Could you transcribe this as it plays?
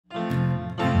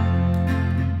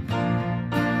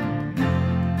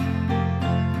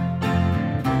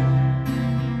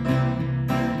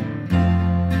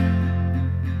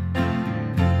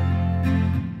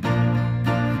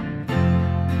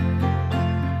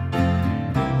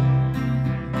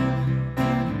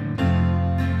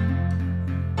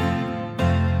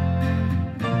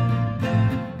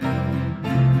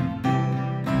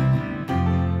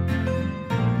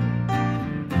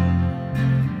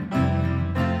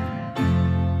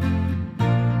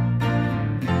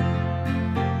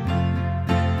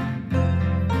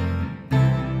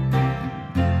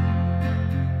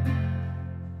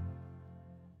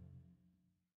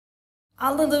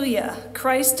Alleluia,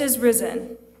 Christ is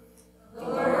risen. The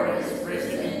Lord is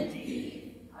risen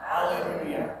indeed.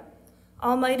 Alleluia.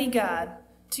 Almighty God,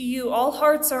 to you all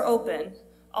hearts are open,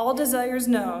 all desires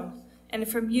known, and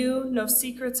from you no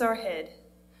secrets are hid.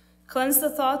 Cleanse the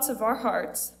thoughts of our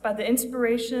hearts by the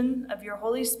inspiration of your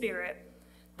Holy Spirit,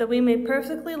 that we may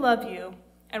perfectly love you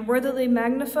and worthily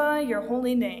magnify your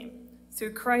holy name,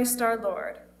 through Christ our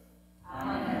Lord.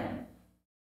 Amen.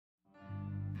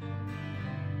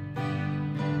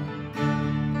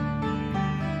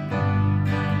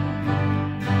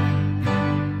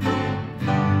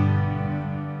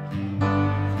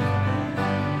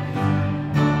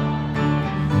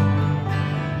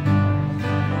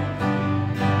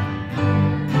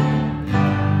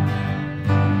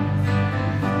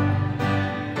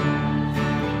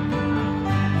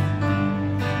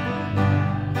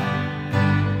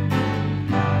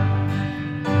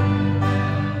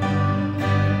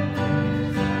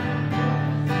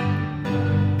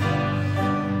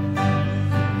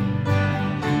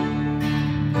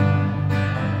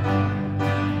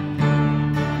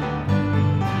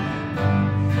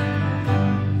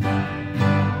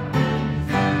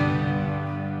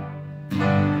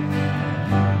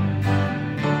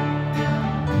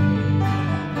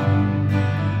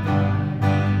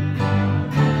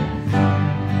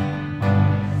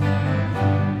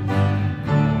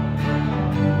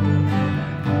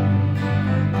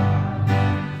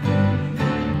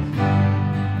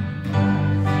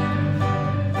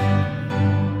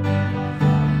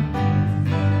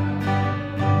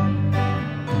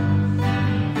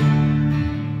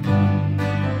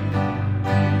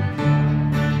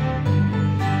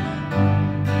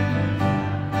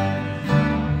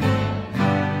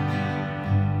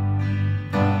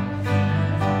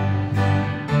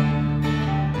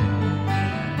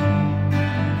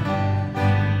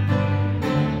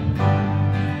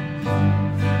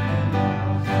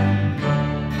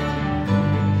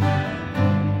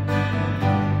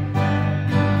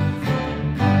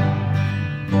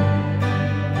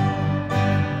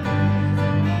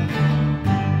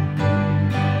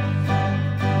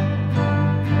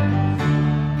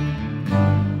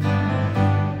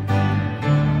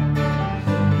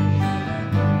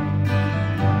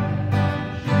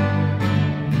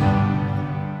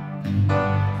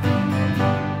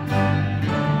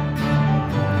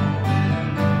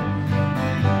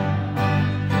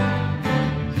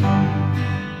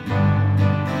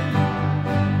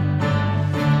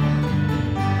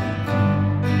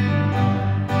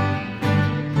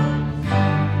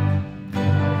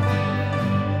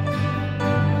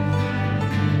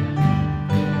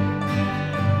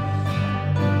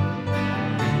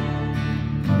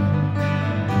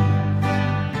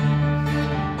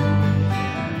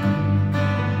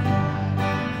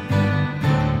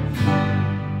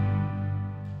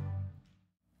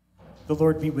 The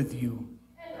Lord be with you.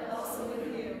 And also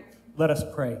with you. Let us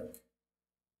pray.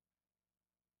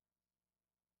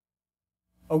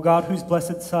 O God, whose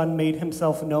blessed Son made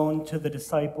himself known to the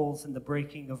disciples in the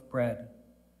breaking of bread,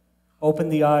 open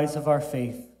the eyes of our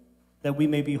faith, that we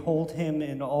may behold him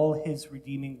in all his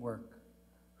redeeming work,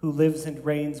 who lives and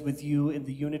reigns with you in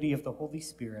the unity of the Holy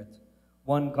Spirit,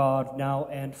 one God, now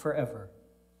and forever.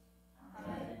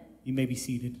 Amen. You may be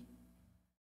seated.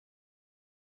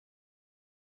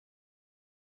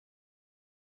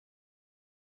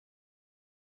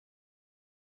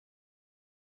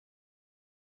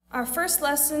 Our first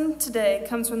lesson today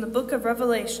comes from the book of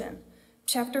Revelation,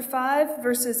 chapter 5,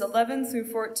 verses 11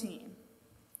 through 14.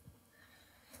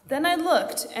 Then I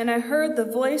looked, and I heard the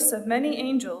voice of many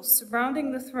angels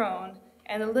surrounding the throne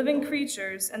and the living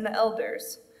creatures and the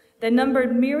elders. They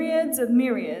numbered myriads of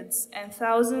myriads and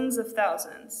thousands of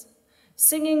thousands,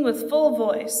 singing with full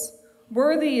voice,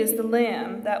 "Worthy is the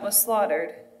Lamb that was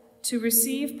slaughtered, to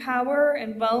receive power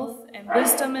and wealth and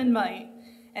wisdom and might,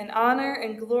 and honor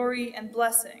and glory and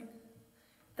blessing."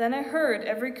 Then I heard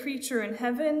every creature in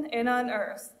heaven and on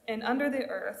earth and under the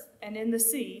earth and in the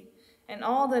sea and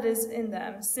all that is in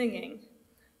them singing,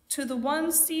 "To the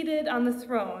one seated on the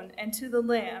throne and to the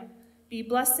Lamb be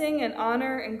blessing and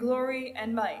honor and glory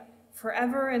and might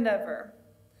forever and ever."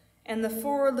 And the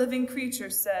four living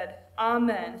creatures said,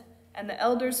 "Amen," and the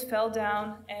elders fell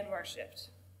down and worshipped.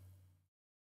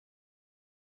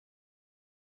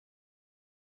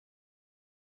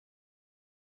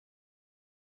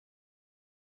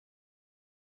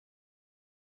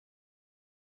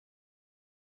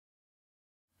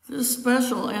 This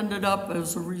special ended up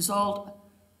as a result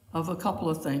of a couple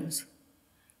of things.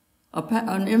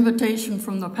 An invitation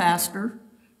from the pastor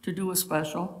to do a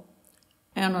special,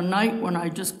 and a night when I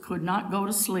just could not go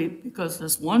to sleep because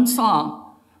this one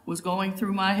song was going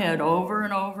through my head over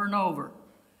and over and over.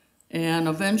 And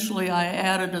eventually I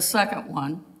added a second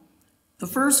one. The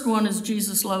first one is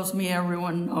Jesus Loves Me,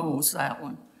 Everyone Knows that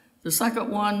one. The second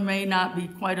one may not be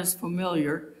quite as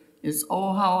familiar. It's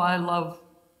Oh, How I Love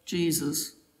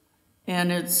Jesus.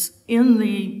 And it's in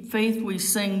the Faith We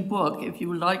Sing book. If you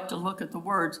would like to look at the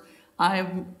words,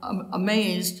 I'm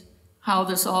amazed how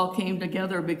this all came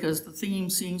together because the theme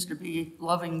seems to be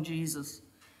loving Jesus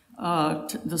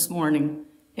this morning.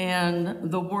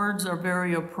 And the words are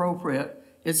very appropriate.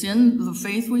 It's in the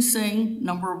Faith We Sing,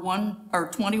 number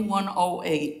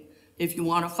 2108. If you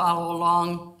want to follow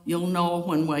along, you'll know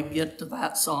when we get to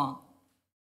that song.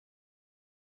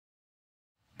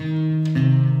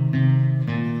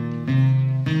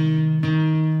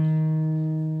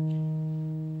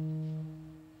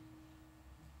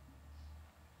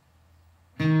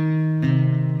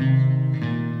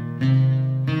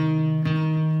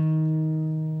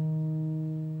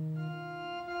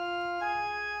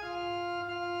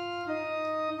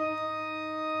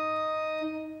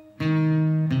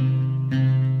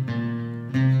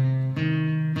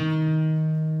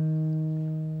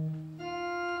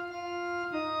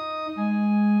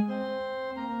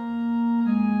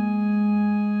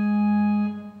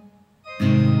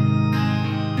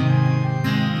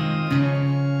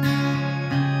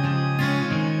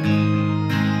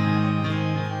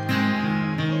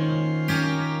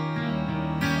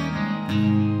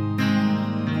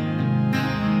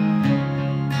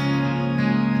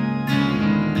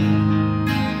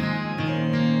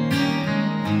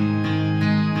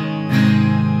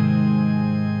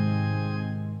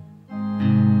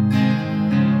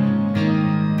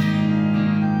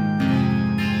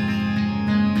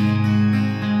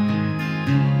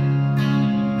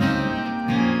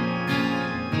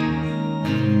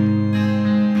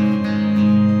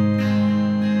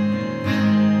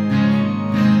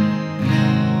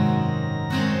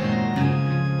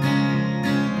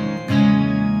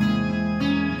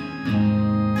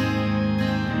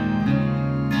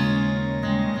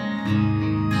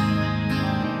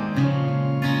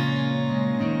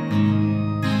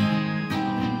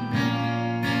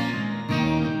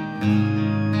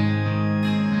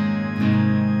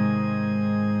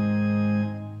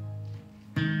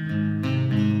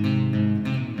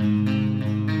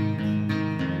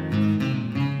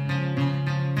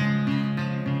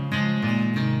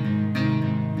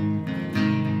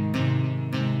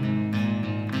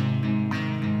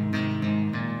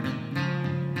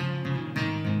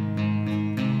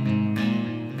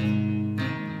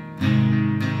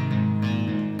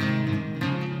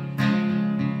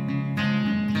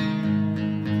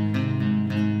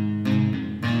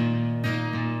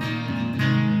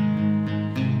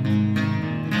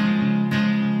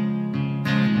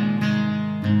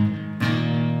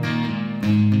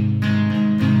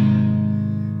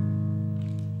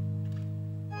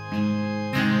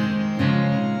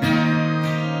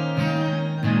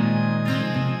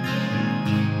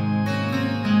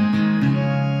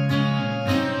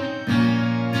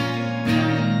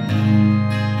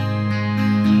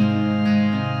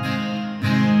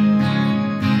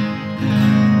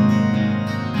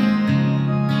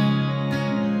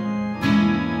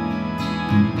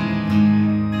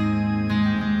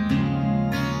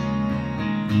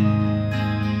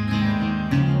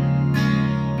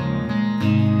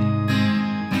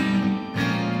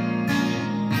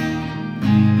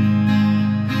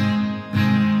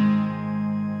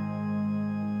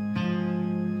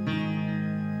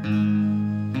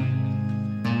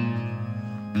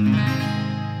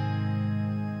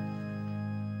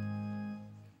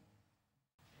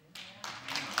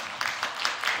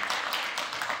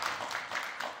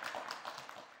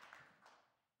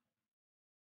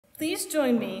 Please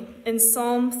join me in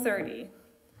Psalm 30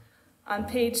 on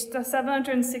page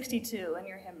 762 in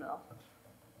your hymnal.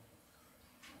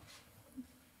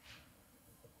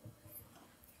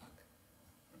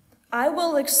 I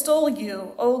will extol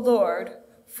you, O Lord,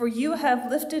 for you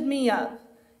have lifted me up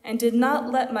and did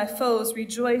not let my foes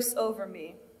rejoice over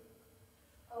me.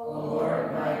 O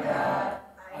Lord my God,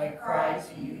 I cry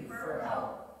to you for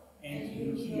help, and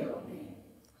you heal me.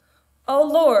 O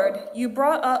Lord, you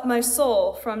brought up my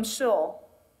soul from Sheol.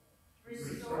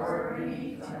 Restore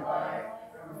me to life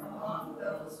from among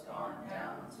those gone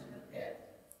down to the pit.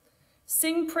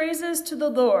 Sing praises to the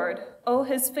Lord, O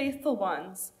his faithful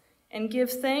ones, and give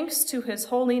thanks to his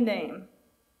holy name.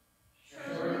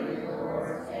 Surely the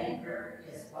Lord's anger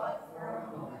is but for a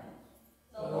moment.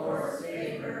 The Lord's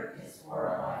favor is for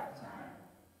a lifetime.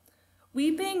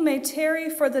 Weeping may tarry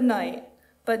for the night,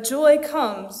 but joy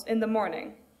comes in the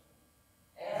morning.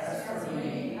 As for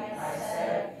me, I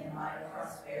said in my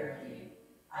prosperity,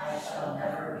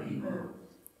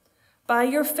 By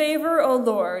your favor, O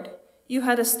Lord, you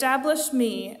had established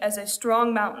me as a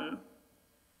strong mountain.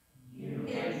 You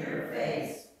hid your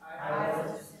face, I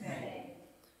was dismayed.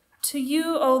 To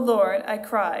you, O Lord, I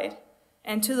cried,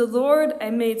 and to the Lord I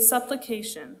made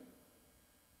supplication.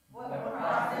 What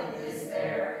profit is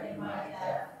there in my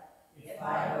death if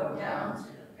I go down to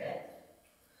the pit?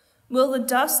 Will the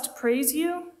dust praise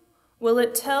you? Will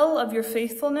it tell of your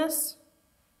faithfulness?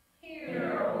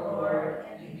 Hear, O Lord,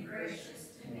 and be gracious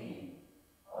to me.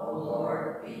 O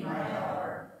Lord, be my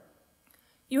helper.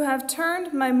 You have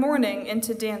turned my mourning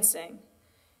into dancing.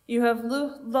 You have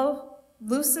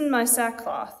loosened my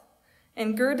sackcloth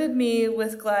and girded me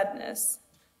with gladness,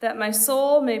 that my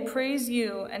soul may praise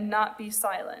you and not be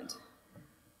silent.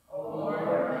 O Lord,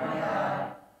 my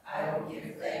God, I will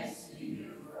give thanks to you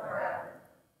forever.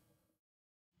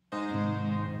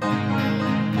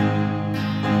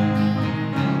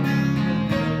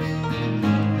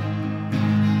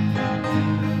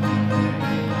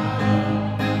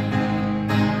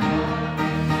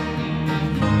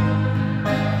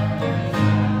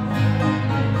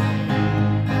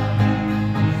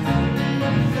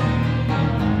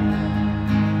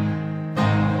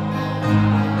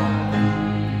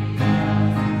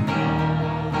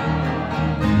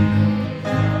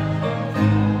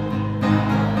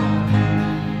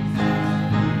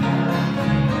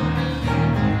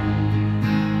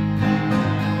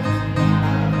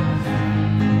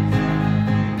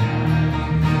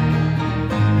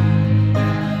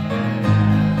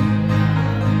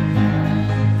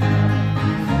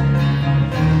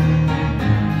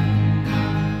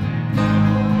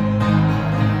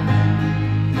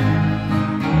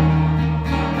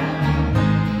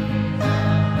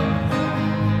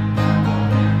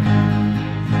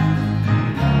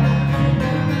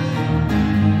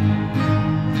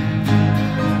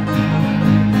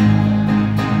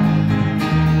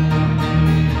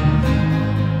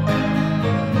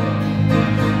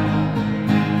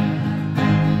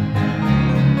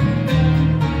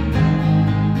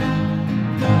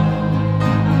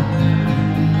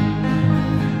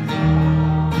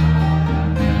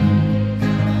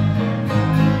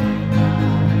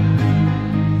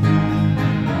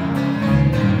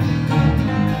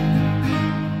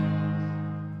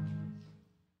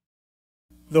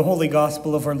 The Holy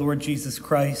Gospel of our Lord Jesus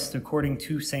Christ according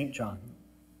to St. John.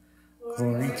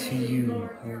 Glory to you,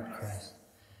 Lord Christ.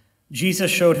 Jesus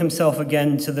showed himself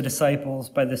again to the disciples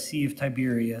by the Sea of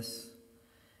Tiberias,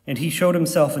 and he showed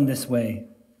himself in this way.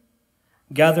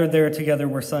 Gathered there together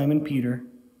were Simon Peter,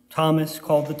 Thomas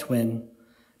called the twin,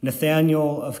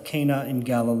 Nathanael of Cana in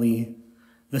Galilee,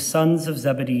 the sons of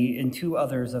Zebedee, and 2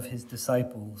 others of his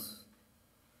disciples.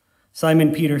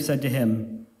 Simon Peter said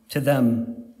to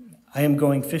them, I am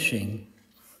going fishing.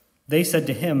 They said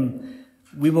to him,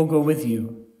 we will go with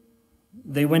you.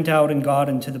 They went out and got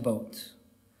into the boat.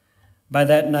 By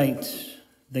that night,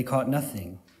 they caught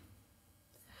nothing.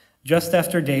 Just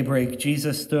after daybreak,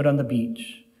 Jesus stood on the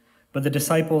beach, but the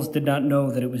disciples did not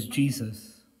know that it was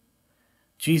Jesus.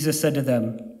 Jesus said to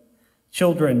them,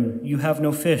 Children, you have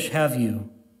no fish, have you?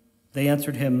 They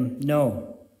answered him,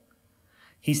 No.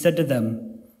 He said to them,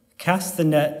 Cast the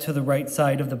net to the right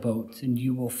side of the boat, and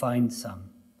you will find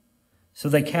some. So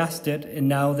they cast it, and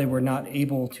now they were not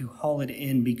able to haul it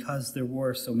in because there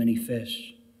were so many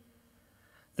fish.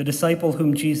 The disciple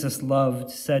whom Jesus loved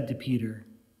said to Peter,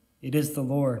 It is the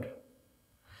Lord.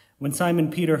 When Simon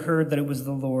Peter heard that it was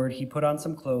the Lord, he put on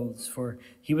some clothes, for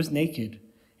he was naked,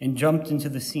 and jumped into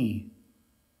the sea.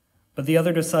 But the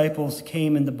other disciples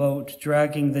came in the boat,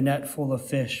 dragging the net full of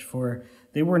fish, for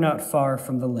they were not far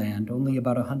from the land, only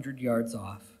about 100 yards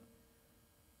off.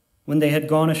 When they had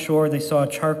gone ashore, they saw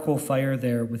a charcoal fire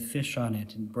there with fish on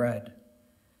it and bread.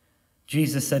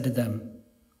 Jesus said to them,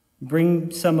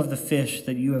 Bring some of the fish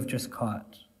that you have just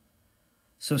caught.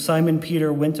 So Simon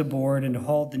Peter went aboard and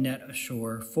hauled the net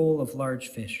ashore, full of large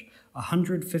fish,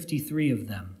 153 of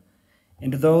them.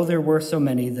 And though there were so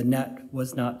many, the net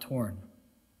was not torn.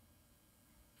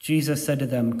 Jesus said to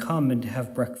them, Come and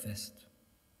have breakfast.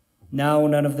 Now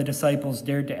none of the disciples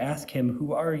dared to ask him,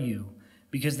 Who are you?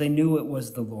 Because they knew it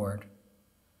was the Lord.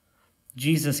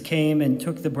 Jesus came and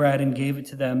took the bread and gave it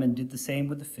to them and did the same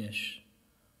with the fish.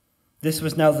 This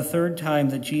was now the 3rd time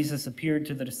that Jesus appeared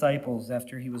to the disciples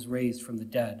after he was raised from the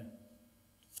dead.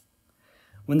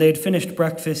 When they had finished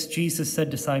breakfast, Jesus said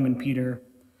to Simon Peter,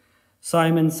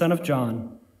 Simon, son of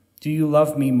John, do you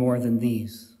love me more than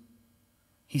these?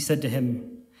 He said to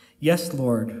him, Yes,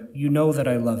 Lord, you know that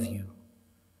I love you.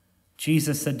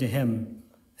 Jesus said to him,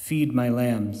 Feed my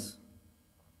lambs.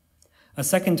 A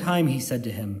 2nd time he said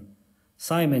to him,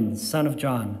 Simon, son of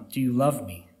John, do you love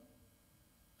me?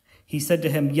 He said to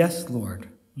him, "Yes, Lord,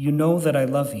 you know that I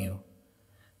love you."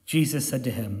 Jesus said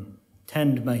to him,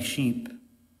 "Tend my sheep."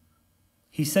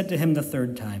 He said to him the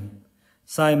third time,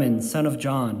 "Simon, son of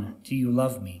John, do you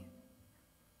love me?"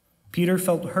 Peter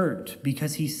felt hurt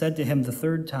because he said to him the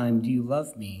third time, "Do you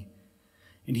love me?"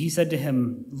 And he said to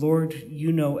him, "Lord,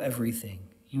 you know everything.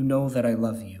 You know that I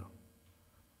love you."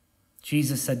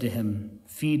 Jesus said to him,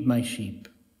 "Feed my sheep.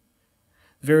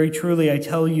 Very truly, I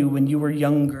tell you, when you were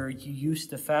younger, you used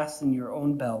to fasten your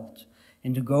own belt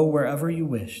and to go wherever you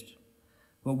wished.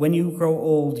 But when you grow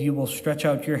old, you will stretch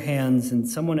out your hands, and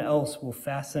someone else will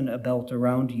fasten a belt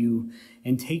around you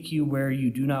and take you where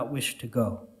you do not wish to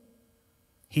go."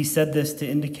 He said this to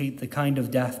indicate the kind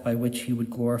of death by which he would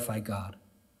glorify God.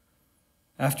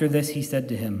 After this, he said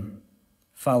to him,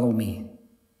 "Follow me."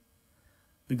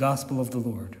 The Gospel of the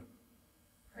Lord.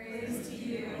 Praise to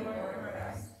you, Lord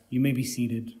Christ. You may be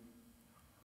seated.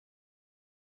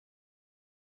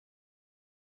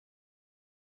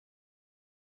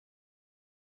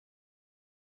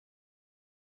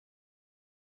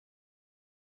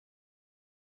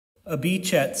 A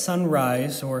beach at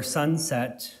sunrise or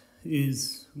sunset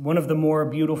is one of the more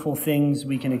beautiful things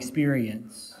we can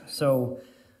experience. So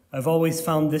I've always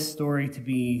found this story to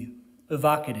be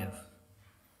evocative.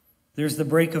 There's the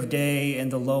break of day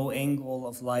and the low angle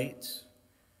of light.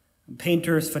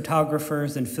 Painters,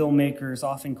 photographers, and filmmakers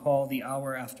often call the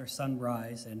hour after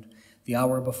sunrise and the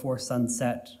hour before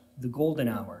sunset the golden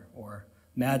hour or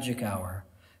magic hour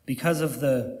because of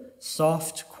the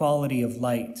soft quality of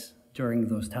light during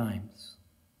those times.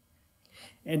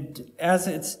 And as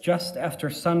it's just after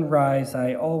sunrise,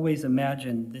 I always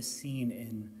imagine this scene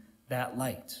in that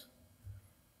light.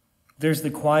 There's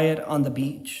the quiet on the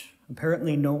beach.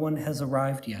 Apparently no one has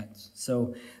arrived yet.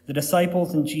 So the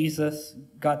disciples and Jesus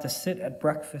got to sit at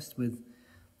breakfast with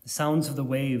the sounds of the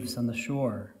waves on the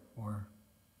shore, or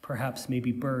perhaps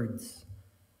maybe birds.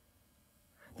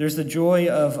 There's the joy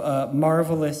of a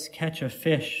marvelous catch of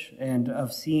fish and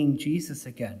of seeing Jesus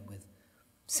again with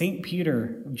St.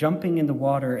 Peter jumping in the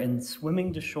water and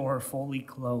swimming to shore fully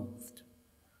clothed.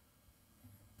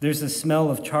 There's the smell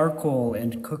of charcoal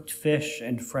and cooked fish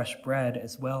and fresh bread,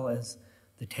 as well as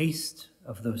the taste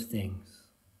of those things.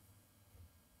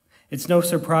 It's no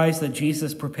surprise that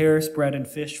Jesus prepares bread and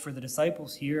fish for the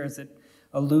disciples here, as it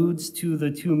alludes to the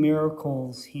two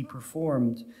miracles he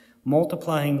performed,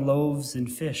 multiplying loaves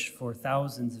and fish for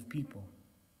thousands of people.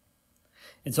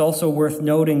 It's also worth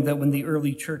noting that when the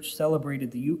early church celebrated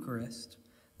the Eucharist,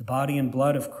 the body and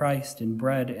blood of Christ in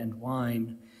bread and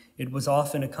wine, it was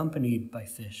often accompanied by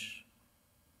fish.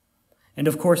 And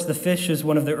of course, the fish is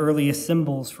one of the earliest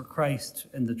symbols for Christ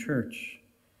and the church,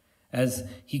 as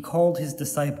he called his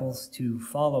disciples to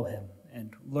follow him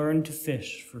and learn to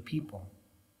fish for people.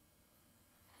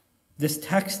 This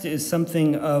text is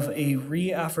something of a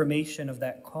reaffirmation of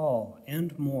that call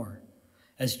and more,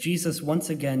 as Jesus once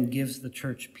again gives the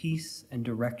church peace and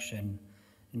direction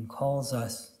and calls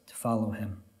us to follow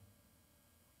him.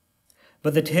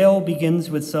 But the tale begins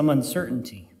with some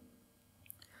uncertainty.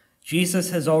 Jesus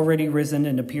has already risen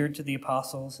and appeared to the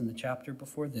apostles in the chapter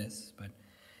before this, but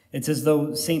it's as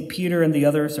though St. Peter and the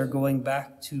others are going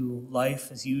back to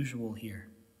life as usual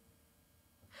here.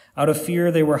 Out of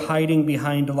fear, they were hiding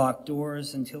behind locked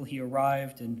doors until he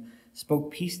arrived and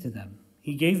spoke peace to them.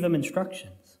 He gave them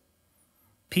instructions.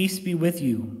 "Peace be with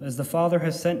you. As the Father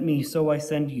has sent me, so I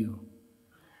send you.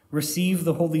 Receive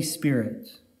the Holy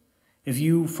Spirit. If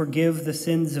you forgive the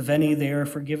sins of any, they are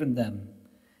forgiven them.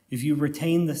 If you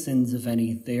retain the sins of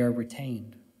any, they are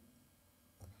retained."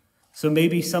 So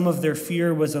maybe some of their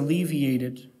fear was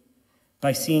alleviated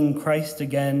by seeing Christ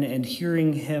again and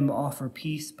hearing him offer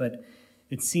peace, but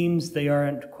it seems they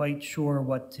aren't quite sure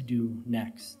what to do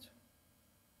next.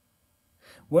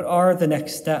 What are the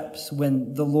next steps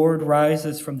when the Lord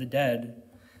rises from the dead,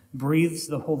 breathes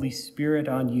the Holy Spirit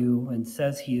on you, and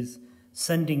says he is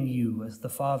sending you as the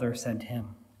Father sent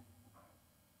him?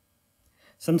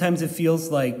 Sometimes it feels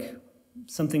like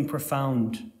something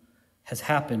profound has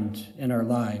happened in our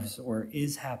lives or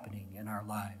is happening in our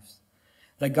lives.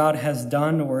 That God has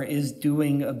done or is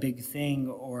doing a big thing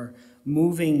or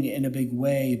moving in a big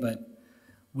way, but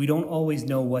we don't always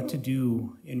know what to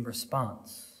do in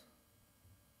response.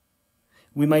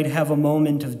 We might have a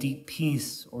moment of deep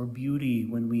peace or beauty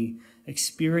when we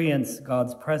experience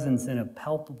God's presence in a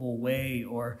palpable way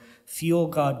or feel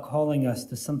God calling us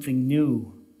to something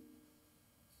new.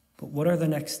 But what are the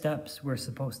next steps we're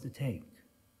supposed to take?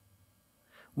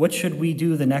 What should we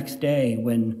do the next day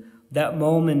when that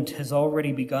moment has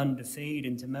already begun to fade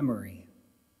into memory?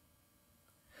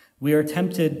 We are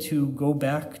tempted to go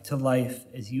back to life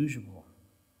as usual.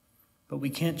 but we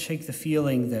can't shake the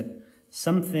feeling that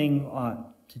something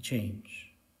ought to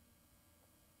change.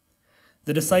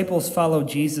 The disciples followed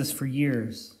Jesus for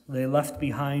years. They left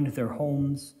behind their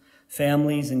homes,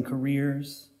 families, and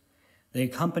careers. They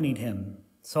accompanied him,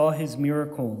 saw his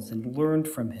miracles, and learned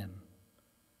from him.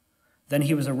 Then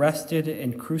he was arrested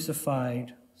and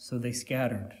crucified, so they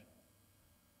scattered.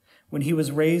 When he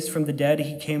was raised from the dead,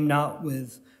 he came not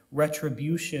with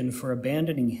retribution for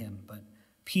abandoning him, but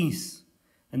peace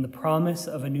and the promise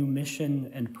of a new mission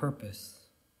and purpose.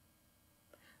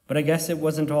 But I guess it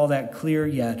wasn't all that clear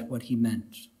yet what he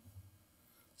meant.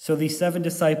 So these 7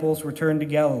 disciples returned to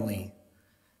Galilee.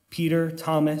 Peter,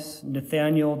 Thomas,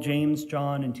 Nathanael, James,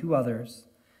 John, and 2 others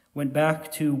went back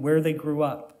to where they grew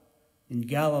up, in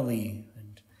Galilee,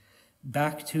 and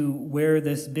back to where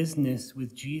this business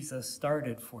with Jesus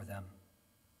started for them.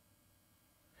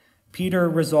 Peter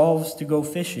resolves to go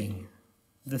fishing,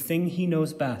 the thing he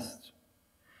knows best.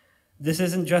 This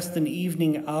isn't just an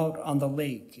evening out on the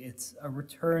lake. It's a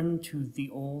return to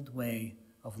the old way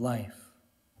of life.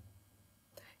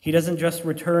 He doesn't just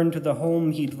return to the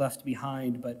home he'd left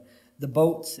behind, but the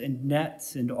boats and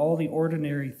nets and all the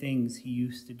ordinary things he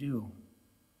used to do.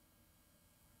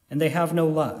 And they have no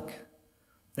luck.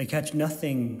 They catch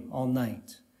nothing all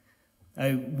night.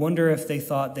 I wonder if they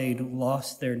thought they'd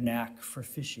lost their knack for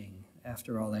fishing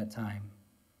after all that time.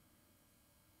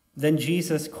 Then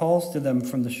Jesus calls to them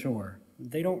from the shore.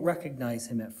 They don't recognize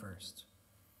him at first.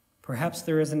 Perhaps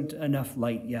there isn't enough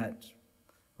light yet,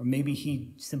 or maybe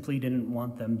he simply didn't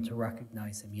want them to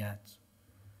recognize him yet.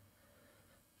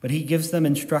 But he gives them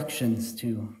instructions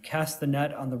to cast the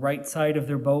net on the right side of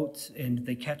their boat, and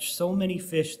they catch so many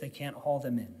fish they can't haul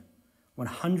them in.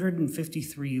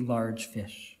 153 large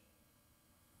fish.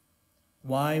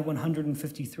 Why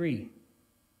 153?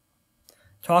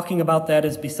 Talking about that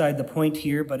is beside the point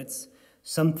here, but it's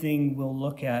something we'll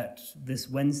look at this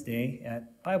Wednesday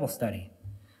at Bible study.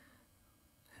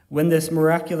 When this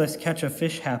miraculous catch of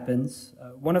fish happens,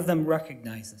 one of them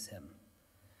recognizes him.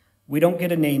 We don't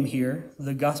get a name here.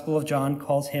 The Gospel of John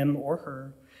calls him or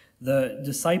her the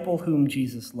disciple whom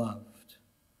Jesus loved.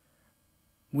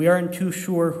 We aren't too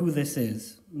sure who this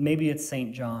is. Maybe it's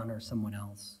St. John or someone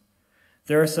else.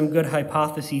 There are some good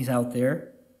hypotheses out there.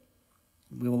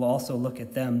 We will also look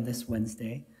at them this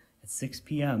Wednesday at 6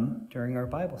 p.m. during our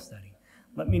Bible study.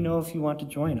 Let me know if you want to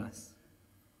join us.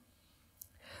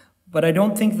 But I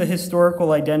don't think the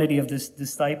historical identity of this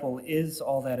disciple is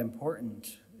all that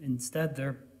important. Instead,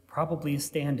 they're probably a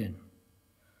stand-in.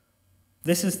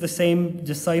 This is the same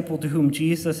disciple to whom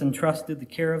Jesus entrusted the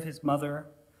care of his mother,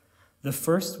 the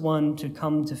first one to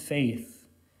come to faith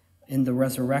in the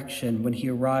resurrection when he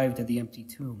arrived at the empty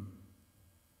tomb.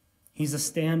 He's a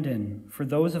stand-in for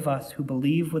those of us who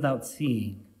believe without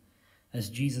seeing, as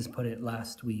Jesus put it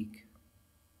last week.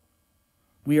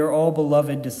 We are all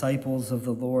beloved disciples of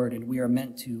the Lord, and we are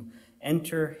meant to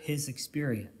enter his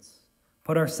experience,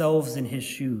 put ourselves in his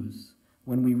shoes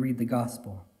when we read the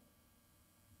gospel.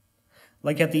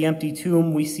 Like at the empty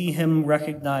tomb, we see him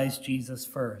recognize Jesus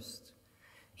first.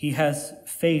 He has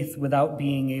faith without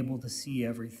being able to see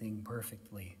everything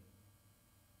perfectly.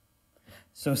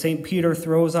 So St. Peter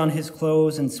throws on his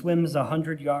clothes and swims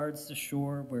 100 yards to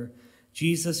shore where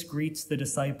Jesus greets the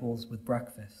disciples with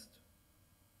breakfast.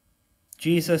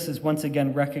 Jesus is once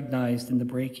again recognized in the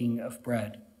breaking of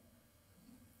bread.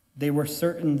 They were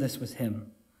certain this was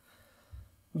him.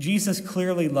 Jesus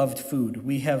clearly loved food.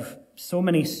 We have so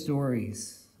many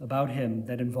stories about him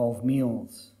that involve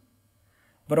meals.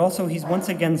 But also he's once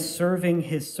again serving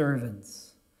his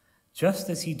servants, just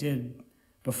as he did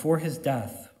before his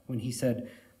death when he said,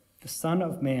 "The Son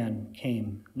of Man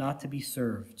came not to be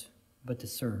served, but to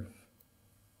serve."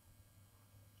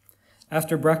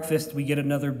 After breakfast, we get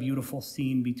another beautiful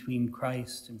scene between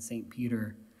Christ and St.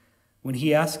 Peter when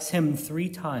he asks him 3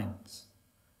 times,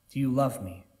 "Do you love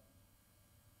me?"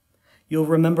 You'll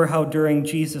remember how during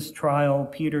Jesus' trial,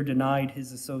 Peter denied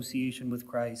his association with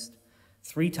Christ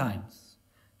 3 times,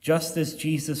 just as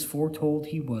Jesus foretold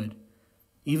he would,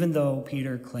 even though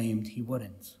Peter claimed he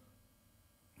wouldn't.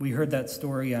 We heard that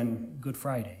story on Good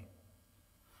Friday.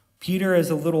 Peter is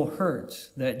a little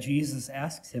hurt that Jesus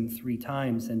asks him 3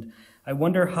 times, and I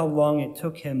wonder how long it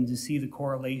took him to see the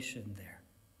correlation there.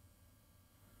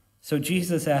 So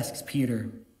Jesus asks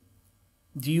Peter,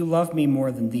 "Do you love me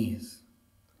more than these?"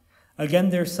 Again,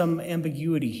 there's some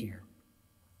ambiguity here.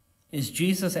 Is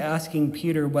Jesus asking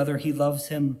Peter whether he loves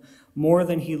him more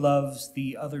than he loves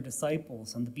the other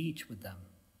disciples on the beach with them?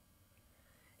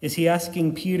 Is he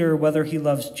asking Peter whether he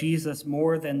loves Jesus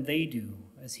more than they do,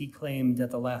 as he claimed at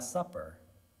the Last Supper?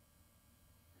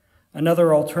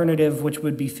 Another alternative which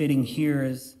would be fitting here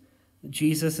is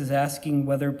Jesus is asking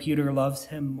whether Peter loves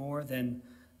him more than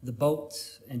the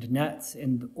boats and nets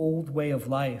and the old way of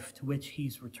life to which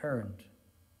he's returned.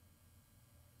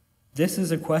 This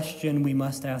is a question we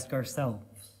must ask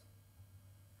ourselves.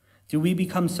 Do we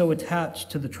become so attached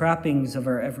to the trappings of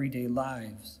our everyday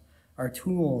lives, our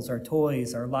tools, our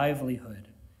toys, our livelihood,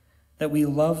 that we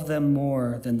love them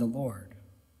more than the Lord?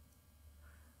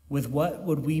 With what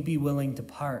would we be willing to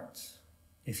part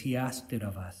if he asked it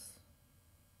of us?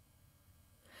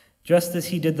 Just as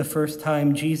he did the first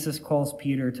time, Jesus calls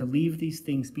Peter to leave these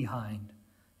things behind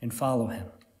and follow him.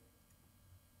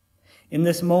 In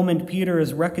this moment, Peter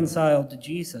is reconciled to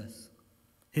Jesus.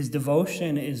 His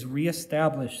devotion is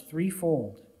reestablished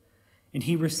threefold, and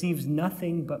he receives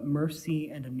nothing but mercy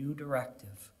and a new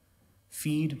directive: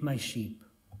 feed my sheep.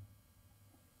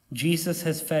 Jesus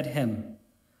has fed him.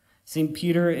 St.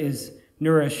 Peter is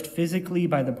nourished physically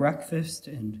by the breakfast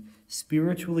and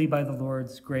spiritually by the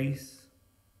Lord's grace.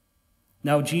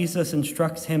 Now Jesus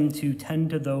instructs him to tend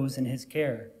to those in his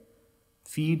care.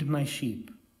 Feed my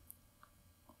sheep.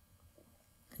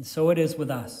 And so it is with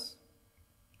us.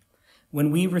 When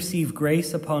we receive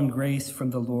grace upon grace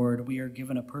from the Lord, we are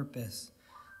given a purpose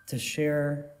to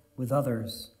share with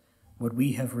others what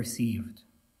we have received.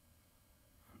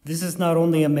 This is not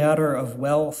only a matter of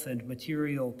wealth and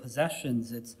material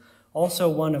possessions, it's also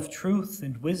one of truth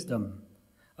and wisdom,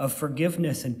 of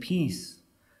forgiveness and peace,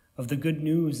 of the good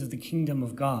news of the kingdom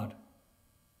of God.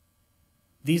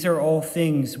 These are all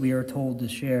things we are told to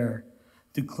share,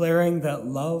 declaring that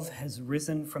love has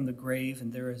risen from the grave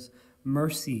and there is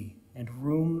mercy and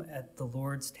room at the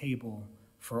Lord's table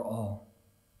for all.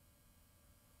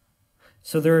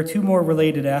 So there are two more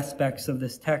related aspects of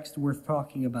this text worth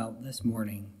talking about this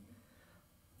morning.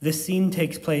 This scene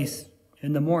takes place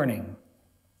in the morning.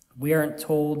 We aren't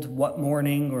told what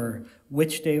morning or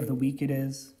which day of the week it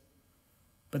is,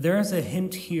 but there is a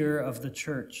hint here of the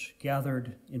church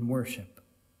gathered in worship.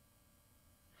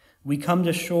 We come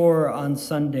to shore on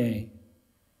Sunday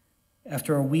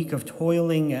after a week of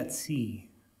toiling at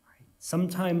sea,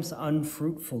 sometimes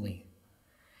unfruitfully,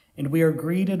 and we are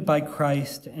greeted by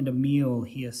Christ and a meal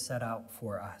he has set out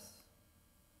for us.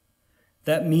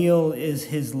 That meal is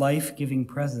his life-giving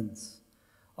presence,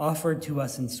 offered to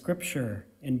us in Scripture,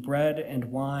 in bread and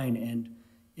wine, and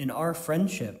in our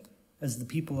friendship as the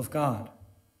people of God.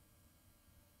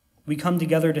 We come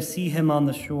together to see him on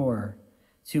the shore,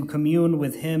 to commune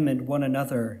with him and one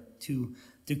another, to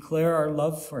declare our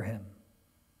love for him,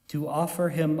 to offer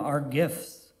him our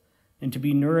gifts, and to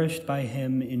be nourished by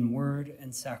him in word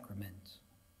and sacrament.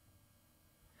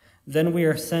 Then we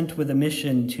are sent with a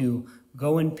mission to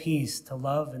go in peace to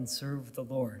love and serve the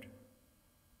Lord.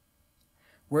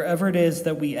 Wherever it is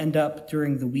that we end up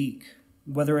during the week,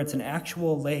 whether it's an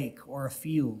actual lake or a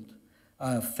field,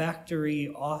 a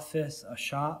factory, office, a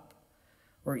shop,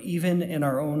 or even in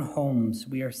our own homes,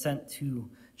 we are sent to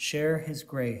share his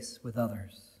grace with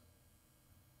others.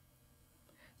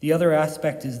 The other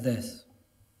aspect is this.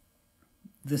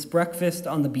 This breakfast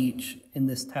on the beach in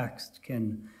this text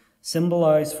can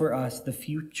symbolize for us the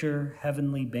future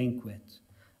heavenly banquet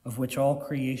of which all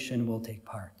creation will take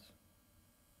part.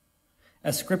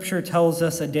 As Scripture tells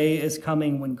us, a day is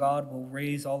coming when God will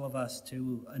raise all of us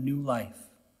to a new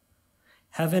life.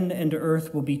 Heaven and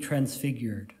earth will be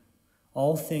transfigured.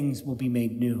 All things will be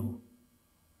made new.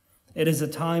 It is a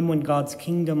time when God's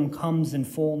kingdom comes in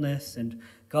fullness and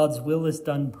God's will is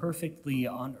done perfectly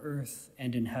on earth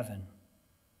and in heaven.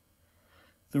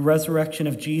 The resurrection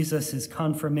of Jesus is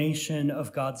confirmation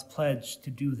of God's pledge to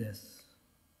do this.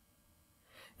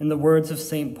 In the words of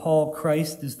St. Paul,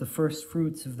 Christ is the first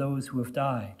fruits of those who have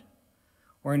died.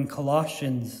 Or in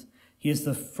Colossians, he is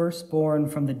the firstborn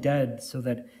from the dead so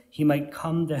that he might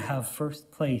come to have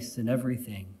first place in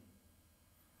everything.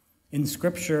 In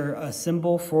Scripture, a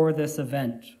symbol for this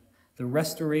event, the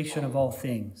restoration of all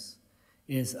things,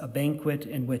 is a banquet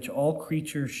in which all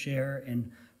creatures share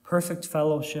in perfect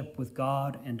fellowship with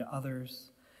God and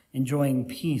others, enjoying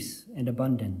peace and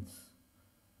abundance.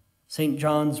 St.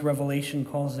 John's Revelation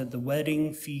calls it the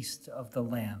wedding feast of the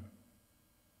Lamb.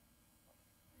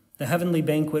 The heavenly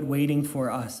banquet waiting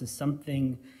for us is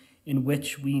something in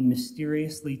which we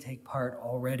mysteriously take part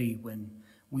already when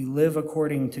we live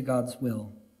according to God's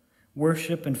will,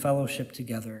 worship and fellowship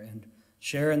together, and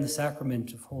share in the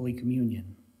sacrament of Holy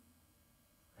Communion.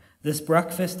 This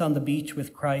breakfast on the beach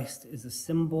with Christ is a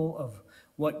symbol of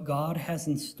what God has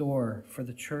in store for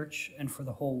the church and for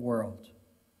the whole world.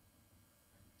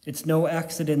 It's no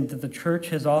accident that the church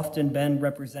has often been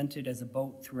represented as a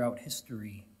boat throughout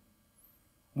history.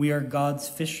 We are God's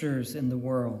fishers in the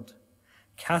world,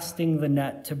 casting the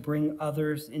net to bring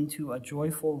others into a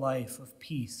joyful life of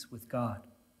peace with God.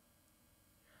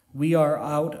 We are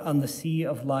out on the sea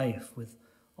of life with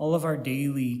all of our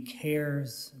daily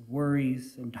cares,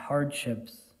 worries, and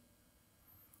hardships,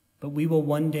 but we will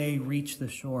one day reach the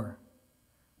shore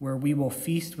where we will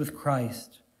feast with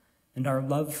Christ and our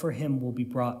love for him will be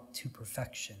brought to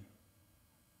perfection.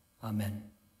 Amen.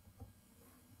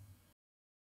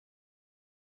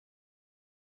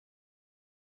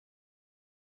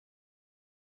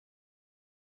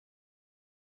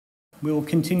 We will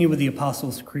continue with the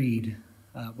Apostles' Creed,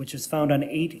 which is found on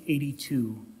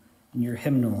 882 in your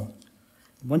hymnal.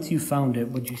 Once you've found it,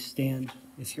 would you stand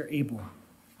if you're able?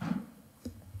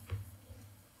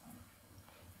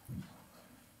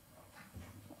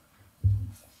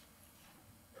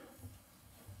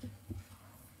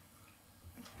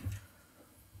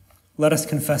 Let us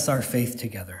confess our faith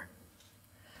together.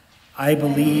 I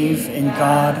believe in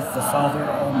God, the Father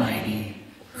Almighty,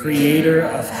 creator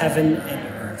of heaven and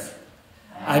earth.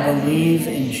 I believe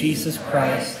in Jesus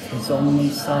Christ, his only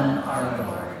Son, our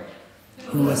Lord,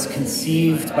 who was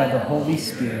conceived by the Holy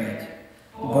Spirit,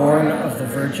 born of the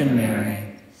Virgin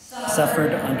Mary,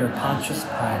 suffered under Pontius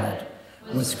Pilate,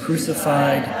 was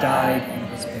crucified, died,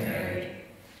 and was buried.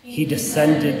 He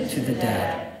descended to the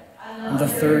dead. On the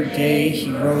third day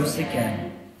he rose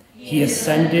again. He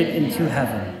ascended into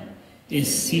heaven,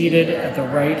 is seated at the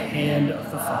right hand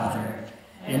of the Father,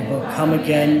 and will come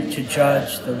again to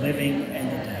judge the living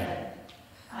and the dead.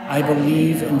 I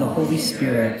believe in the Holy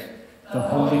Spirit, the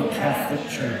Holy Catholic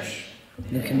Church,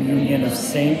 the communion of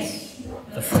saints,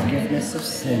 the forgiveness of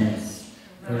sins,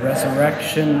 the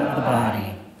resurrection of the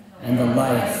body, and the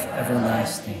life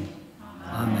everlasting.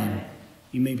 Amen.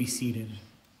 You may be seated.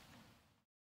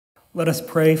 Let us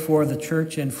pray for the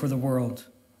church and for the world.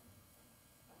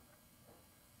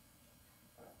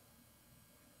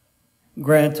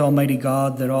 Grant, Almighty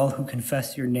God, that all who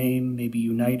confess your name may be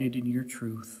united in your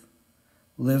truth,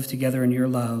 live together in your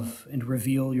love, and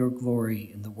reveal your glory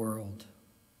in the world.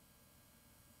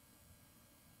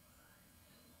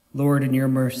 Lord, in your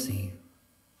mercy,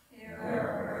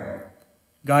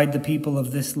 guide the people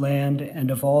of this land and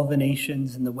of all the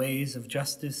nations in the ways of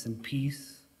justice and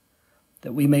peace,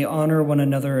 that we may honor one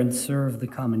another and serve the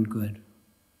common good.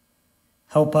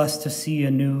 Help us to see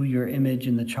anew your image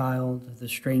in the child, the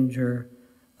stranger,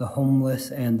 the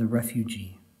homeless, and the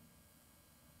refugee.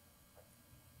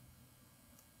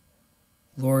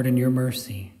 Lord, in your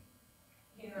mercy,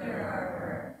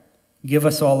 give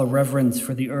us all a reverence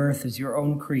for the earth as your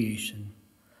own creation,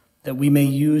 that we may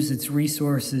use its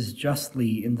resources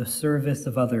justly in the service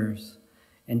of others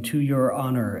and to your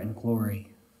honor and glory.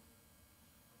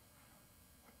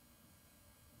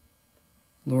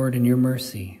 Lord, in your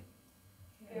mercy,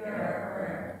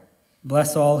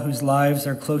 bless all whose lives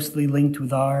are closely linked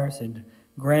with ours, and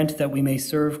grant that we may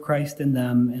serve Christ in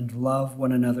them and love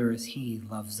one another as he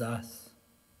loves us.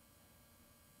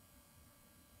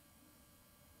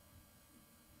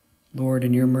 Lord,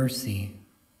 in your mercy,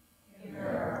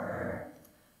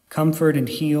 comfort and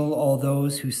heal all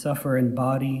those who suffer in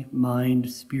body,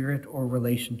 mind, spirit, or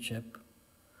relationship,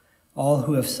 all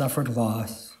who have suffered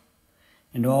loss,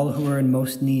 and all who are in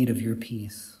most need of your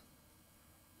peace.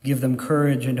 Give them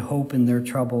courage and hope in their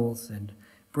troubles, and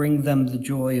bring them the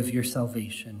joy of your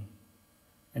salvation,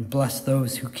 and bless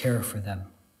those who care for them.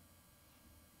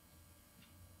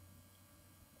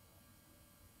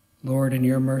 Lord, in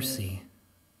your mercy,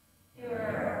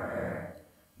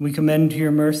 we commend to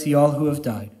your mercy all who have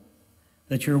died,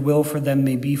 that your will for them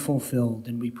may be fulfilled,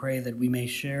 and we pray that we may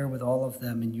share with all of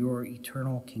them in your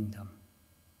eternal kingdom.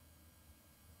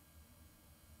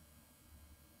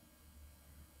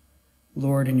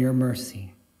 Lord, in your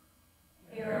mercy.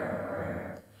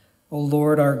 O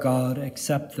Lord our God,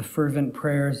 accept the fervent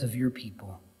prayers of your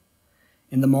people.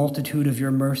 In the multitude of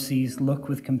your mercies, look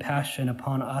with compassion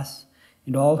upon us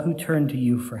and all who turn to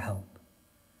you for help.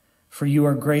 For you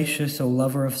are gracious, O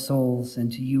lover of souls,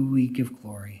 and to you we give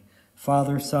glory,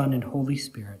 Father, Son, and Holy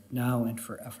Spirit, now and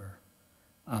forever.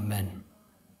 Amen.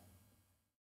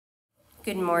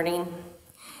 Good morning.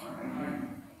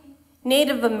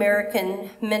 Native American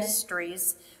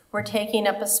ministries were taking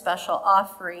up a special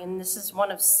offering. This is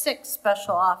one of 6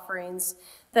 special offerings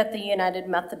that the United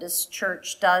Methodist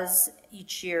Church does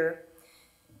each year.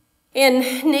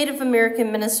 And Native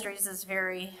American ministries is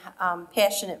very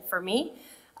passionate for me.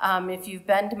 If you've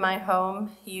been to my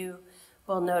home, you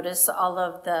will notice all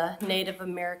of the Native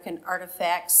American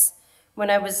artifacts. When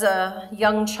I was a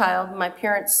young child, my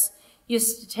parents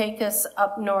used to take us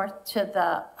up north to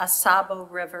the Asabo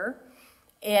River,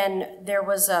 and there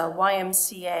was a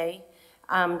YMCA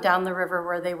down the river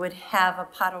where they would have a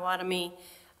Potawatomi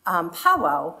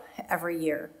powwow every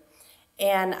year.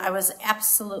 And I was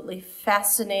absolutely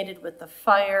fascinated with the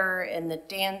fire and the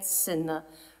dance and the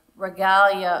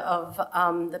regalia of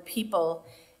the people.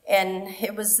 And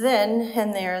it was then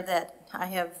and there that I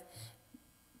have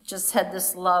just had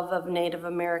this love of Native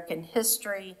American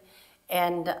history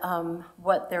and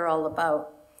what they're all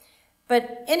about.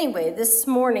 But anyway, this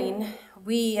morning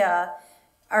we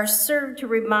are served to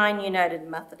remind United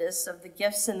Methodists of the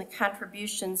gifts and the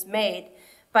contributions made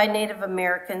by Native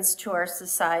Americans to our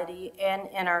society and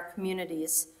in our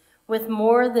communities. With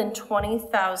more than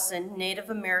 20,000 Native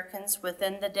Americans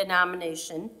within the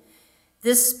denomination,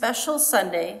 this special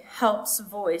Sunday helps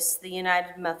voice the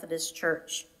United Methodist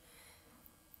Church.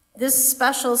 This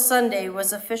special Sunday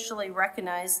was officially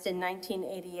recognized in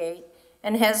 1988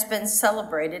 and has been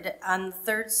celebrated on the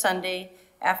third Sunday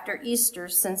after Easter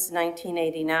since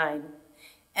 1989.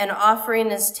 An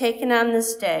offering is taken on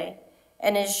this day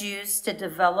and is used to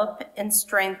develop and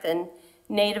strengthen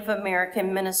Native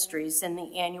American ministries in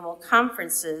the annual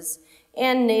conferences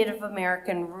and Native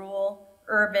American rural,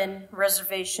 urban,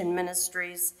 reservation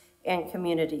ministries and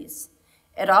communities.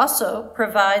 It also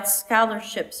provides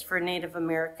scholarships for Native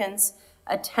Americans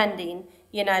attending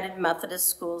United Methodist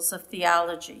Schools of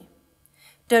Theology.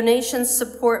 Donations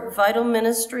support vital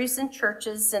ministries and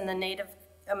churches in the Native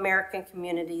American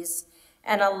communities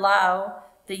and allow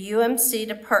the UMC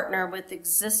to partner with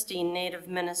existing Native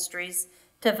ministries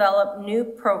to develop new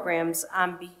programs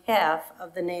on behalf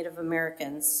of the Native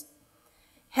Americans.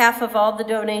 Half of all the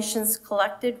donations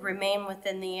collected remain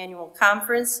within the annual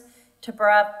conference to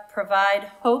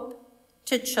provide hope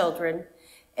to children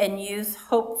and youth,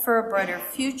 hope for a brighter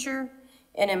future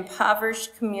in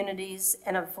impoverished communities,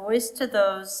 and a voice to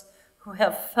those who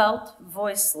have felt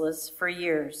voiceless for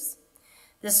years.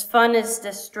 This fund is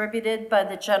distributed by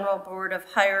the General Board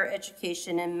of Higher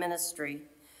Education and Ministry.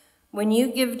 When you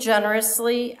give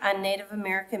generously on Native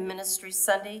American Ministry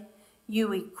Sunday,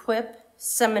 you equip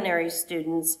seminary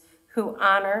students who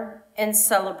honor and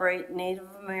celebrate Native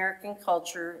American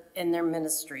culture in their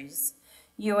ministries.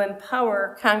 You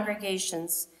empower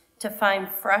congregations to find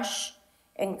fresh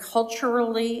and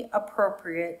culturally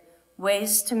appropriate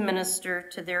ways to minister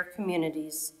to their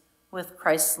communities with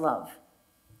Christ's love.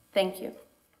 Thank you.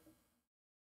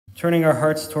 Turning our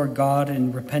hearts toward God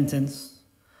in repentance,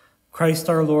 Christ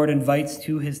our Lord invites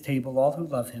to his table all who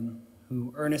love him,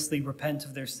 who earnestly repent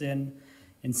of their sin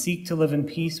and seek to live in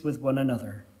peace with one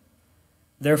another.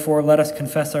 Therefore, let us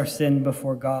confess our sin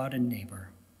before God and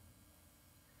neighbor.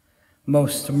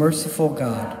 Most merciful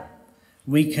God,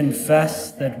 we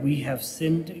confess that we have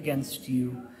sinned against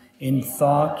you in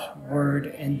thought, word,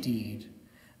 and deed,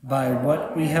 by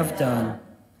what we have done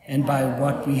and by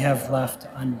what we have left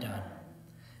undone.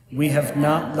 We have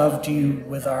not loved you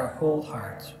with our whole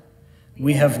heart.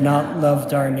 We have not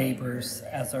loved our neighbors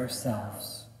as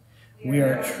ourselves. We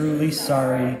are truly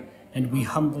sorry, and we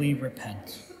humbly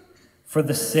repent. For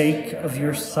the sake of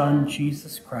your Son,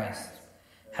 Jesus Christ,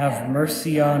 have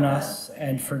mercy on us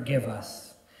and forgive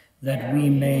us, that we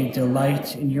may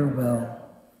delight in your will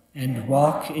and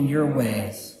walk in your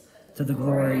ways to the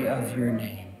glory of your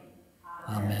name.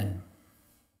 Amen.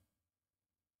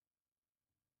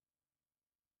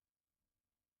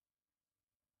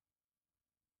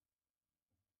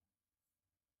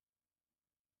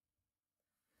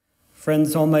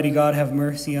 Friends, Almighty God, have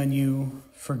mercy on you,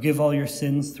 forgive all your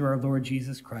sins through our Lord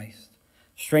Jesus Christ,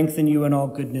 strengthen you in all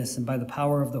goodness, and by the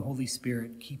power of the Holy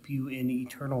Spirit, keep you in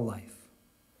eternal life.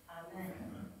 Amen.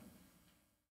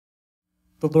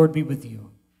 The Lord be with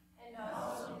you. And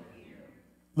also with you.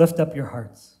 Lift up your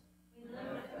hearts. We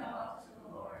lift them up to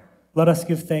the Lord. Let us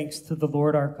give thanks to the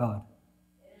Lord our God.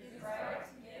 It is right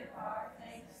to give our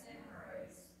thanks and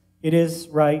praise. It is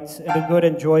right and a good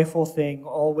and joyful thing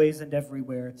always and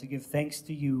everywhere to give thanks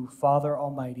to you, Father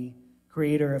Almighty,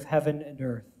 creator of heaven and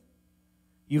earth.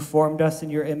 You formed us in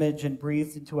your image and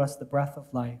breathed into us the breath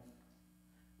of life.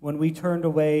 When we turned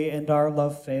away and our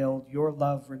love failed, your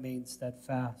love remained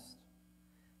steadfast.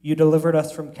 You delivered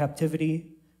us from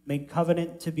captivity, made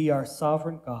covenant to be our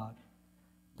sovereign God,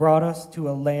 brought us to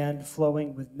a land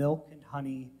flowing with milk and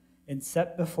honey, and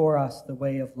set before us the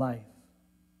way of life.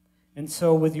 And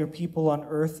so with your people on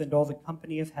earth and all the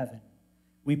company of heaven,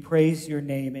 we praise your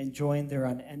name and join their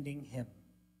unending hymn.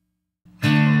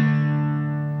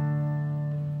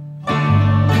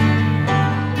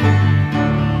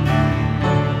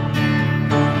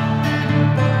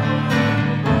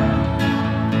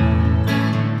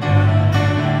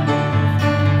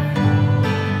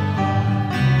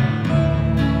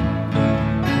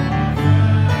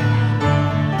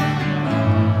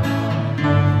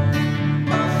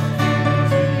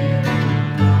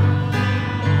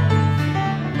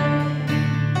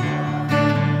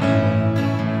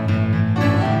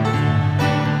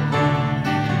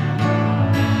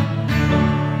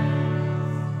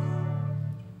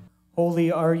 Holy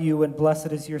are you, and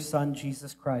blessed is your Son,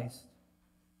 Jesus Christ.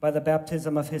 By the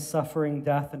baptism of his suffering,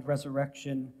 death, and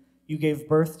resurrection, you gave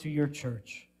birth to your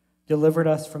church, delivered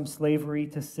us from slavery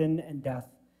to sin and death,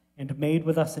 and made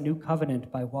with us a new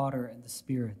covenant by water and the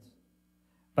Spirit.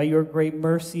 By your great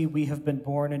mercy, we have been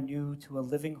born anew to a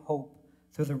living hope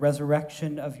through the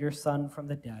resurrection of your Son from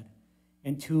the dead,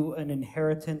 and to an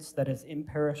inheritance that is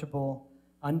imperishable,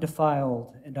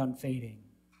 undefiled, and unfading.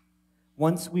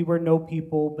 Once we were no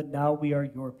people, but now we are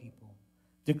your people,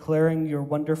 declaring your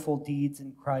wonderful deeds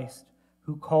in Christ,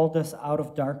 who called us out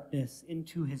of darkness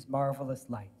into his marvelous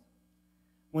light.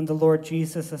 When the Lord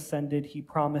Jesus ascended, he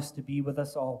promised to be with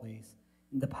us always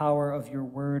in the power of your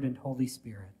word and Holy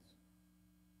Spirit.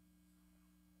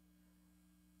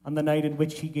 On the night in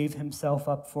which he gave himself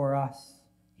up for us,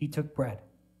 he took bread,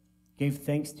 gave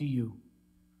thanks to you,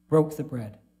 broke the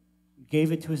bread,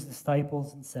 gave it to his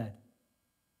disciples, and said,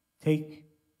 "Take,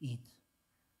 eat.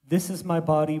 This is my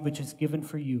body, which is given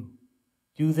for you.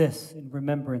 Do this in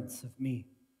remembrance of me."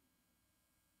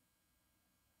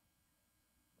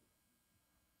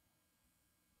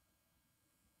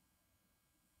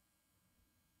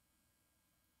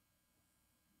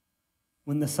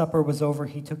 When the supper was over,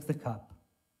 he took the cup,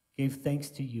 gave thanks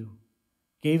to you,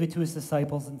 gave it to his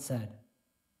disciples, and said,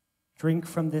 "Drink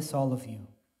from this, all of you.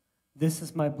 This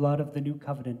is my blood of the new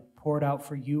covenant, poured out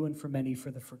for you and for many for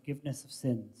the forgiveness of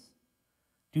sins.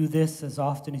 Do this as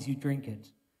often as you drink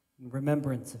it, in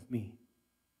remembrance of me."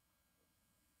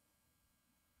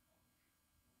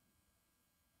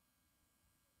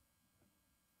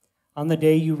 On the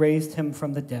day you raised him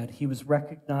from the dead, he was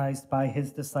recognized by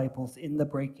his disciples in the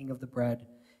breaking of the bread,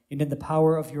 and in the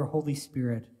power of your Holy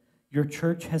Spirit, your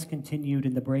church has continued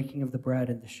in the breaking of the bread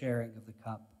and the sharing of the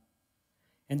cup.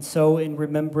 And so, in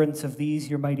remembrance of these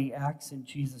your mighty acts in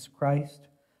Jesus Christ,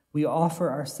 we offer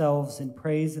ourselves in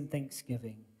praise and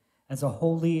thanksgiving as a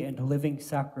holy and living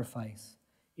sacrifice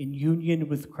in union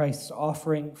with Christ's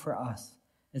offering for us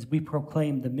as we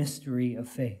proclaim the mystery of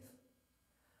faith.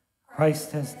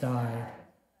 Christ has died.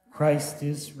 Christ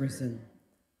is risen.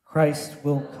 Christ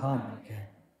will come again.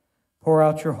 Pour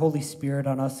out your Holy Spirit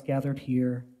on us gathered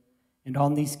here and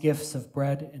on these gifts of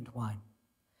bread and wine.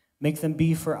 Make them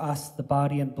be for us the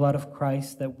body and blood of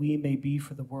Christ, that we may be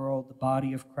for the world the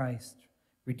body of Christ,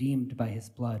 redeemed by his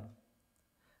blood.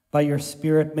 By your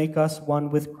Spirit, make us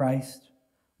one with Christ,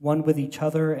 one with each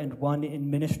other, and one in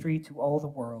ministry to all the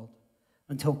world,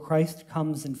 until Christ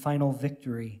comes in final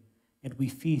victory and we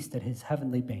feast at his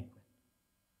heavenly banquet.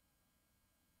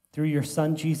 Through your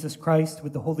Son, Jesus Christ,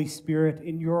 with the Holy Spirit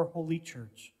in your holy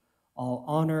church, all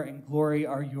honor and glory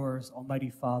are yours,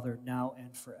 Almighty Father, now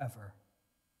and forever.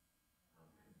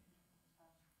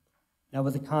 Now,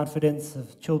 with the confidence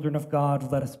of children of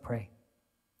God, let us pray.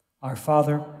 Our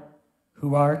Father,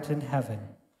 who art in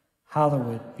heaven,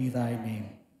 hallowed be thy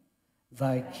name.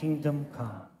 Thy kingdom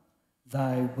come,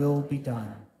 thy will be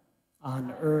done,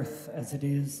 on earth as it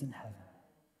is in heaven.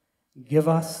 Give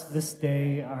us this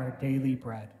day our daily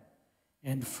bread,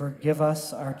 and forgive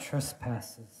us our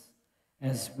trespasses,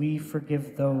 as we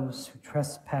forgive those who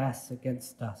trespass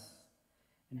against us.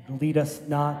 And lead us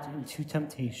not into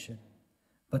temptation,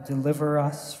 but deliver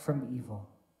us from evil.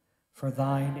 For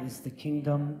thine is the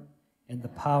kingdom, and the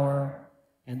power,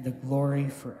 and the glory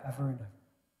forever and ever.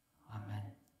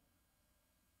 Amen.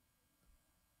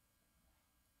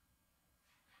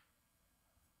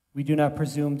 We do not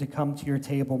presume to come to your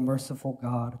table, merciful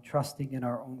God, trusting in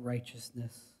our own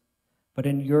righteousness, but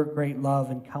in your great love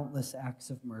and countless acts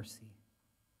of mercy.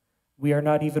 We are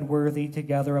not even worthy to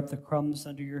gather up the crumbs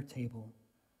under your table,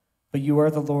 but you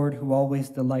are the Lord who always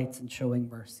delights in showing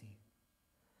mercy.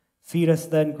 Feed us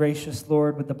then, gracious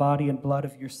Lord, with the body and blood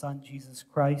of your Son, Jesus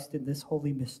Christ, in this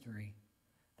holy mystery,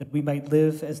 that we might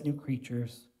live as new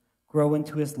creatures, grow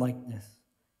into his likeness,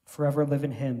 forever live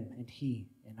in him and he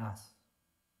in us.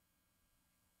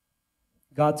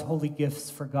 God's holy gifts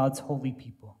for God's holy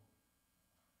people.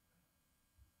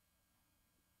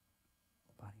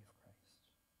 The body of Christ,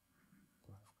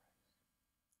 blood of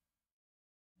Christ.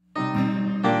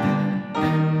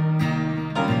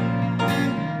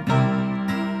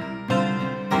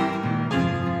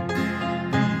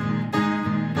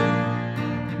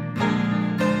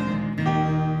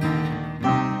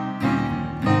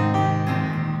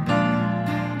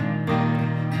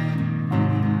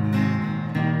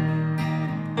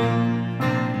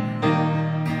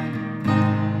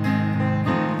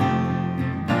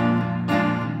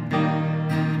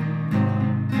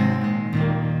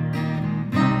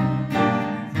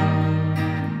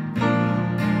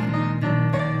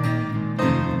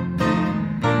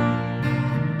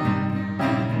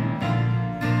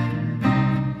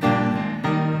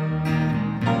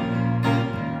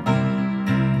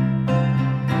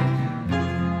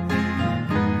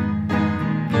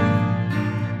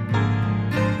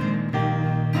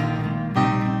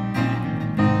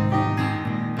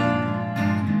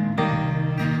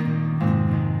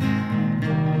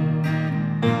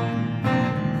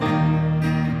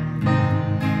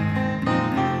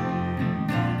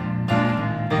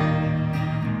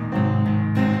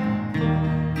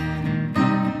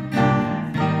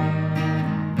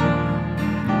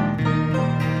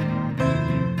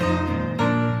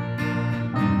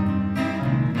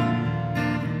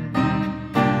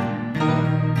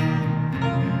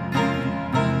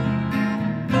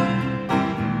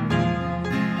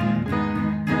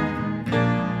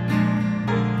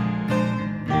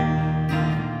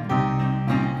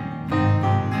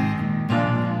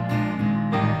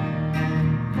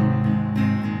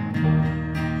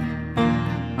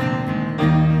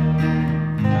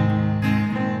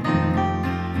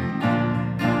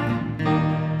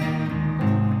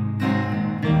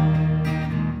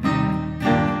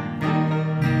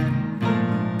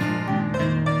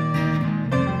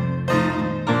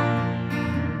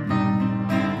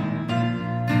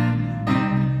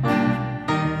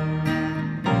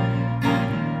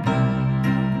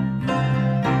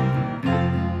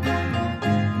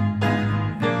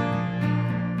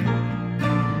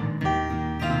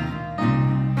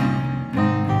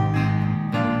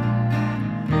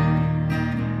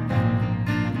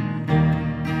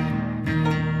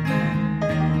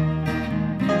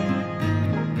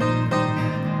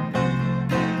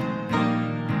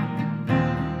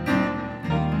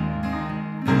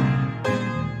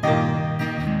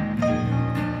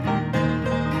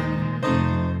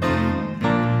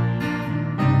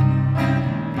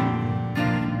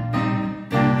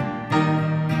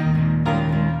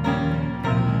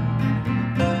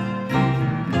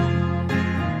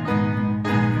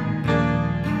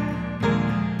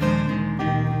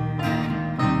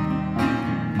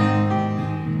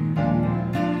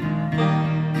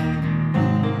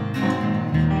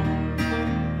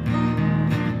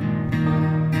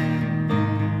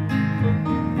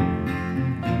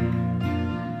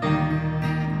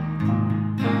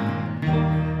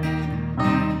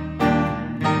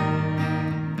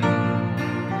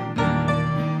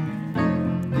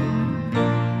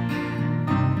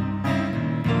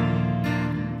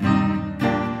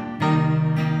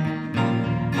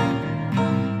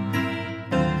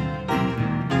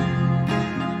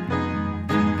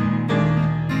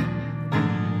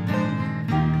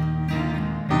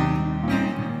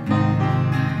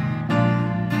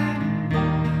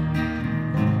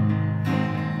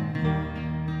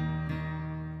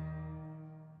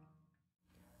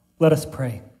 Let us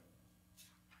pray.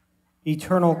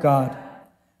 Eternal God,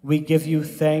 we give you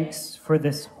thanks for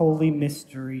this holy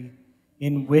mystery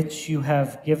in which you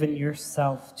have given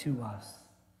yourself to us.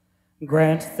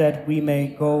 Grant that we may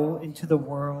go into the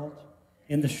world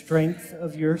in the strength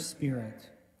of your Spirit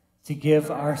to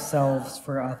give ourselves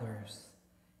for others.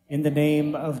 In the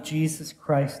name of Jesus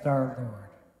Christ our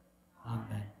Lord.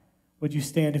 Amen. Would you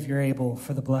stand if you're able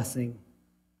for the blessing?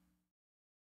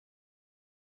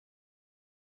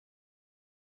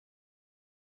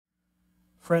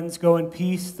 Friends, go in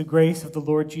peace. The grace of the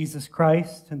Lord Jesus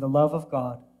Christ and the love of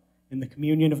God and the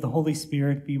communion of the Holy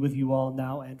Spirit be with you all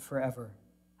now and forever.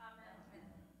 Amen.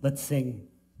 Let's sing.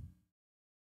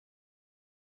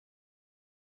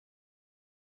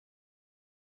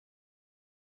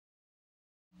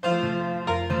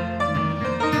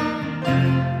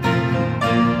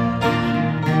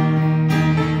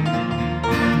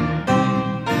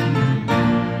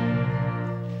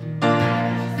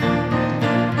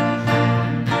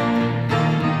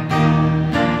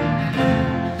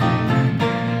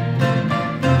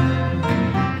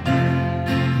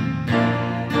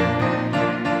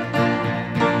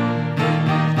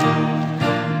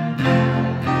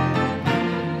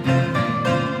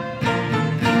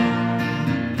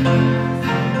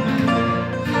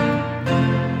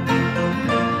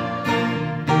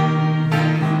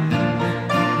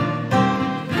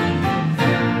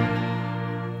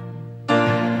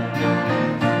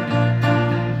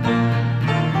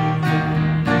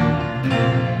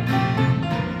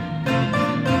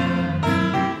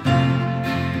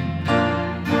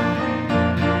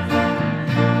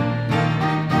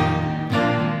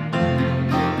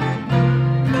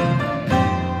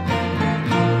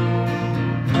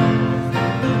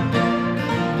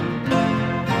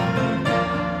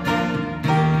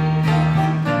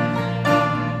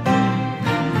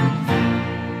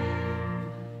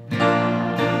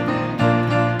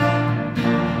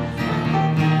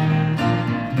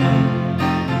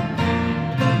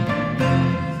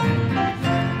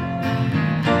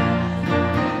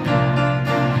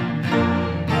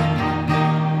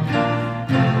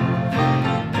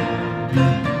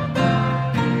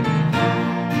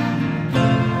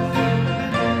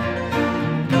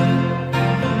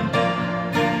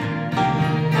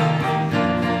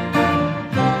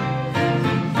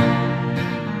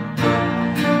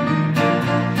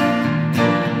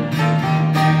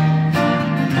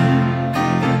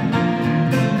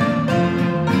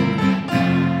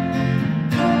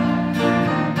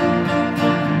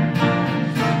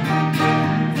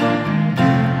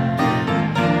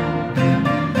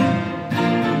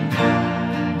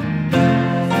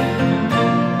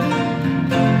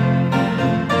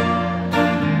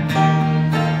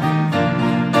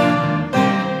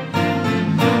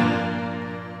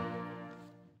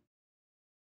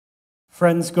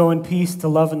 Friends, go in peace to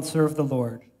love and serve the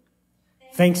Lord.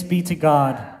 Thanks be to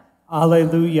God.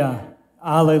 Alleluia.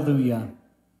 Alleluia.